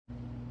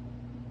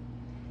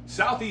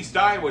Southeast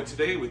Iowa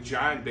Today with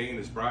John Bain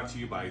is brought to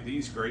you by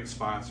these great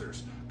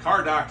sponsors.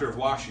 Car Doctor of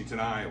Washington,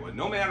 Iowa.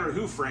 No matter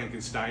who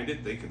Frankensteined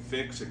it, they can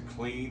fix and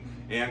clean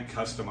and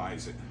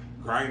customize it.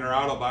 Griner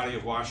Auto Body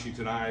of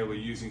Washington, Iowa,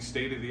 using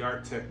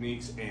state-of-the-art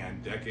techniques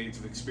and decades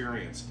of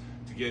experience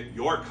to get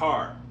your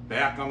car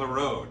back on the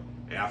road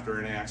after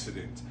an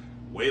accident.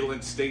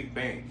 Wayland State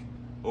Bank,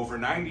 over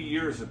 90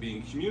 years of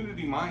being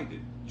community-minded,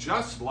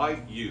 just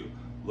like you,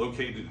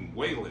 located in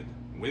Wayland,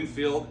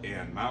 Winfield,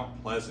 and Mount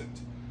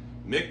Pleasant.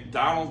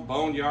 McDonald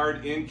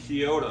Boneyard in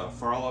Keota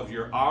for all of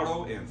your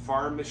auto and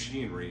farm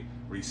machinery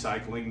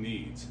recycling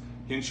needs.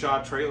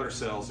 Hinshaw Trailer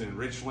Sales in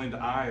Richland,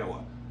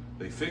 Iowa.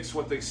 They fix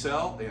what they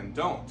sell and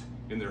don't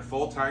in their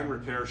full-time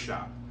repair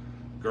shop.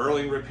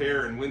 Girling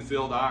Repair in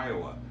Winfield,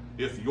 Iowa.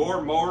 If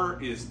your mower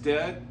is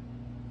dead,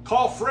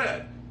 call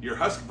Fred, your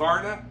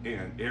Husqvarna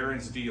and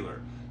Aaron's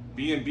dealer.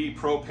 B&B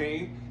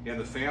Propane and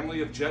the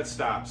family of Jet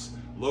Stops,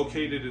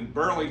 located in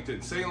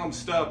Burlington, Salem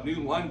Stub,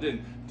 New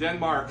London,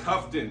 Denmark,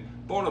 Houghton,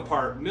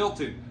 Bonaparte,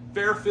 Milton,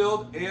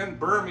 Fairfield, and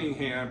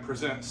Birmingham,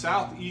 present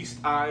Southeast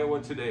Iowa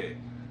Today.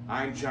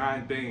 I'm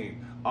John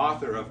Bain,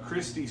 author of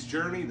Christie's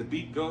Journey, The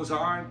Beat Goes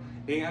On,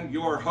 and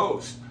your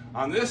host.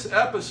 On this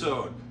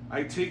episode,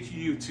 I take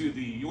you to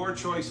the Your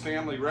Choice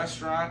Family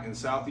Restaurant in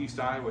Southeast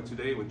Iowa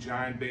Today with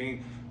John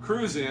Bain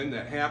cruise-in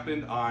that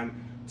happened on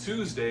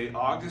Tuesday,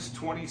 August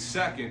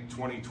 22nd,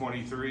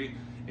 2023,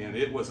 and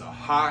it was a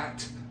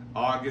hot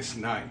August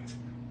night.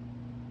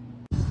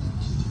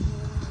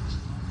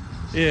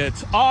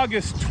 It's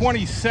August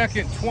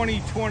 22nd,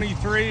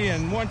 2023,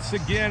 and once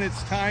again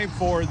it's time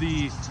for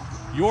the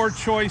Your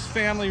Choice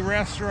Family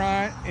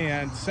Restaurant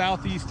and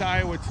Southeast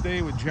Iowa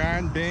Today with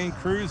John Bain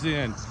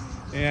cruise-in.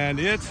 And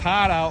it's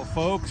hot out,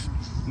 folks.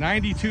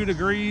 92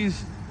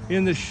 degrees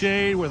in the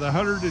shade with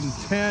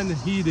 110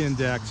 heat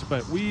index,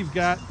 but we've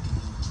got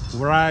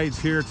rides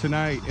here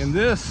tonight. In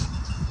this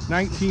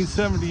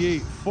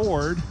 1978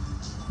 Ford,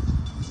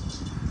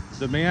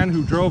 the man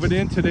who drove it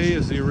in today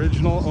is the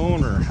original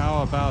owner.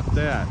 How about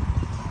that?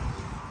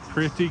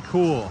 Pretty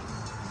cool.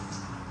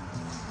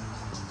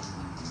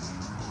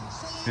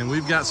 And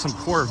we've got some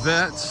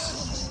Corvettes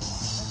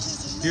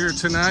here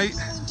tonight.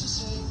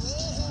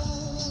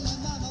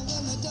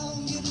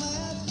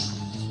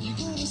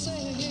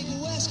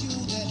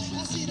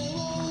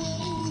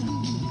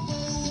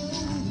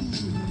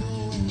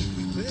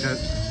 Got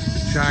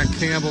John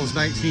Campbell's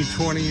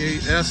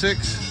 1928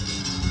 Essex.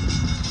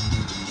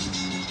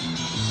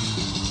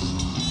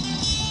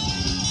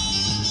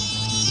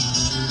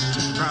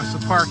 Across the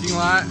parking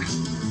lot,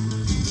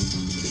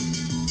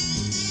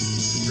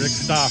 Rick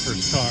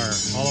Stoffer's car,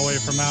 all the way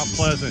from Mount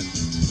Pleasant.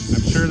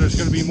 I'm sure there's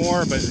going to be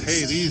more, but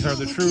hey, these are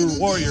the true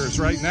warriors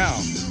right now.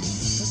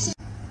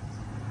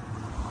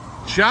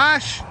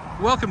 Josh,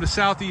 welcome to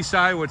Southeast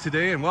Iowa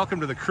Today, and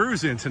welcome to the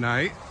cruise-in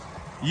tonight.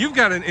 You've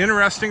got an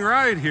interesting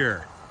ride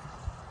here.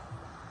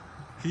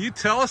 Can you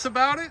tell us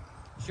about it?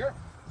 Sure.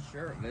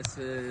 This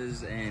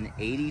is an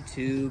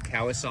 82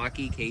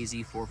 Kawasaki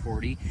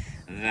KZ440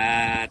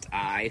 that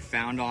I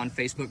found on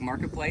Facebook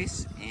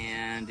Marketplace,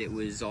 and it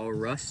was all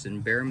rust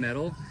and bare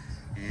metal,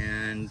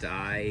 and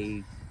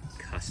I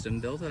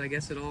custom built it, I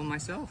guess, all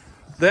myself.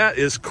 That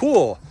is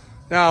cool.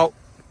 Now,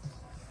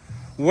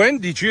 when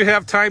did you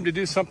have time to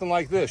do something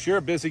like this? You're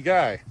a busy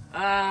guy.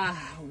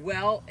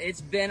 Well,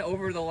 it's been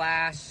over the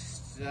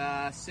last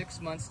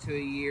 6 months to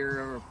a year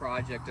of a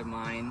project of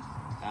mine.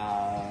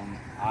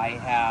 I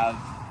have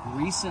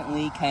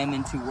recently come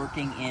into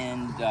working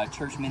in the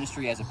church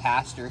ministry as a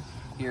pastor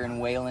here in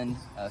Wayland,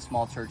 a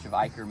small church of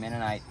Iker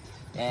Mennonite.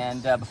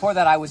 And before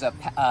that, I was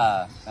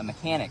a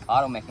mechanic,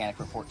 auto mechanic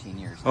for 14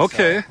 years.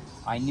 Okay. So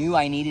I knew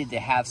I needed to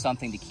have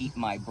something to keep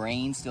my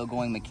brain still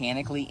going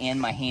mechanically and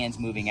my hands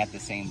moving at the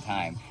same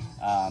time.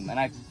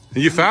 And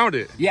you found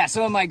it. Yeah,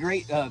 some of my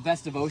great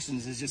best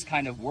devotions is just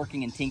kind of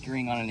working and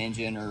tinkering on an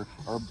engine or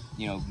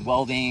you know,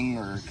 welding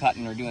or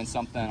cutting or doing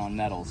something on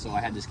metal. So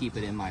I had to keep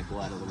it in my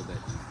blood a little bit.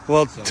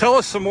 Well, tell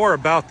us some more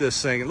about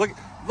this thing.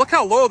 Look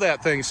how low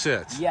that thing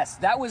sits. Yes,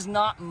 that was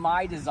not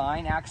my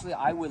design. Actually,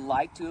 I would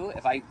like to.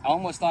 If I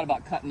almost thought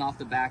about cutting off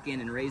the back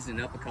end and raising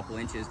it up a couple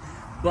inches,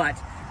 but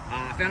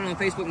I found it on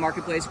Facebook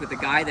Marketplace with a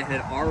guy that had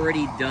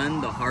already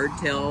done the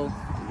hardtail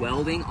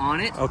welding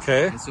on it.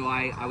 Okay. And so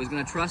I was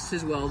going to trust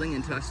his welding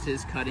and trust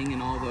his cutting and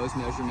all those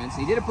measurements.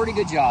 He did a pretty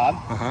good job,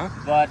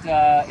 but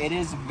it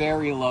is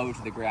very low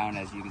to the ground,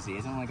 as you can see.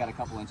 It's only got a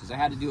couple inches. I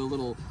had to do a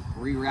little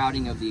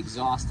rerouting of the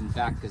exhaust, in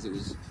fact, because it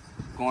was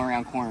going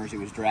around corners, it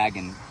was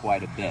dragging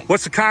quite a bit.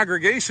 What's the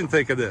congregation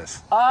think of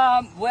this?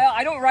 Well,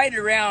 I don't ride it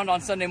around on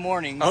Sunday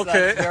mornings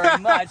very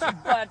much,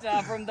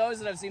 but from those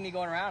that have seen me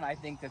going around, I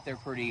think that they're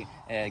pretty,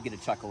 get a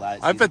chuckle at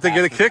it. I bet they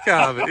get a kick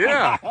out of it,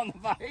 yeah. On the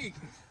bike.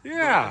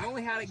 Yeah. I've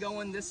only had it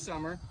going this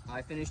summer.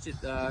 I finished it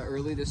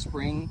early this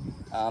spring,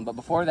 but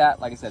before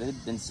that, like I said, it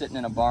had been sitting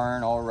in a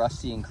barn all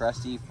rusty and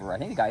crusty for, I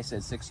think the guy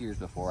said 6 years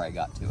before I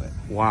got to it.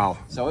 Wow.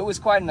 So it was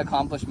quite an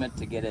accomplishment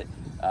to get it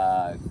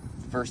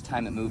first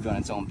time it moved on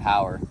its own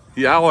power.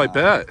 Yeah, well, I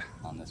bet.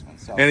 On this one.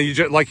 So, And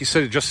you like you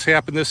said, it just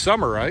happened this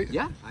summer, right?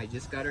 yeah, I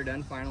just got her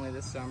done finally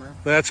this summer.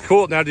 That's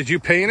cool. Now, did you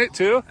paint it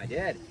too? I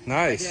did.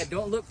 Nice. I did.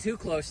 Don't look too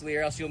closely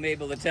or else you'll be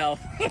able to tell.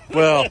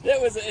 Well,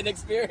 it was an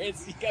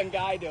experienced young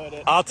guy doing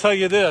it. I'll tell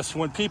you this,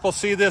 when people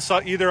see this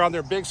either on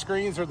their big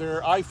screens or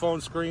their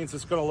iPhone screens,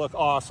 it's going to look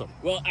awesome.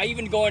 Well,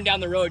 even going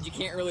down the road, you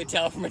can't really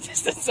tell from a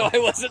distance, so I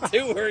wasn't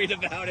too worried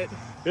about it.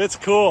 It's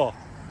cool.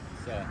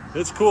 So.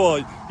 It's cool.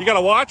 You got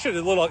to watch it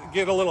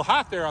get a little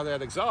hot there on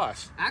that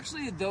exhaust.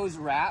 Actually, those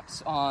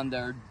wraps on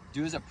there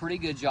does a pretty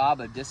good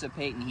job of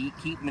dissipating heat,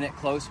 keeping it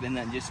close, and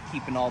then just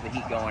keeping all the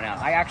heat going out.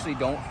 I actually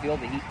don't feel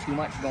the heat too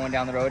much going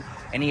down the road.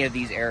 Any of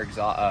these air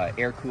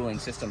cooling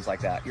systems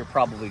like that, you're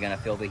probably going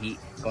to feel the heat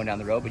going down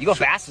the road, but you go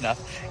fast enough,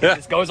 it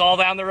just goes all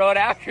down the road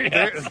after you.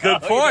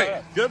 Good point.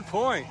 Good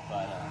point.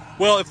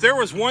 Well, if there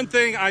was one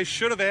thing I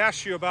should have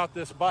asked you about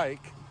this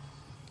bike,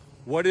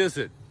 what is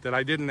it that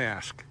I didn't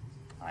ask?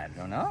 I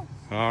don't know.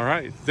 All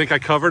right. Think I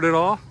covered it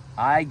all?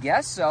 I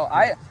guess so.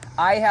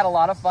 I had a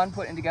lot of fun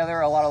putting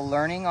together a lot of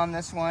learning on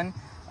this one.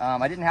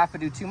 I didn't have to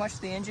do too much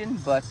to the engine,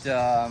 but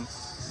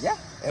yeah,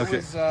 it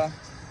was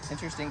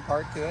interesting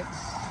part to it.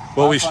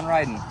 Well, fun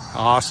riding.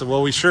 Awesome.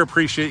 Well, we sure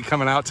appreciate you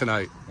coming out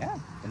tonight. Yeah,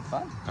 been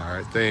fun. All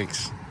right,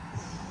 thanks.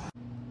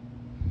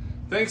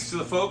 Thanks to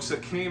the folks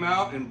that came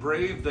out and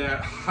braved that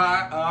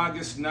hot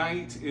August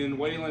night in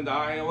Wayland,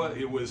 Iowa.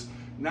 It was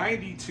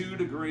 92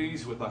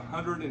 degrees with a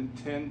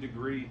 110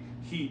 degree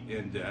heat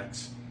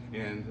index.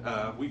 And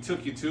we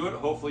took you to it.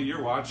 Hopefully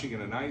you're watching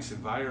in a nice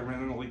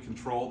environmentally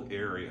controlled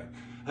area.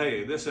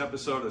 Hey, this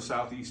episode of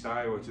Southeast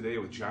Iowa Today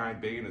with John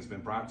Bain has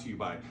been brought to you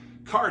by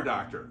Car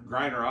Doctor,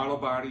 Griner Auto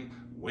Body,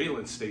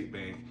 Wayland State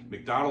Bank,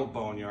 McDonald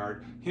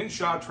Boneyard,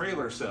 Hinshaw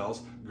Trailer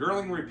Sales,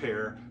 Girling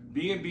Repair,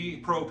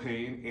 B&B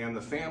Propane, and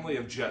the family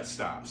of Jet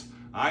Stops.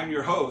 I'm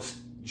your host,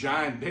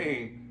 John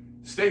Bain.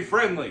 Stay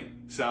friendly,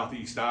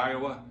 Southeast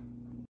Iowa.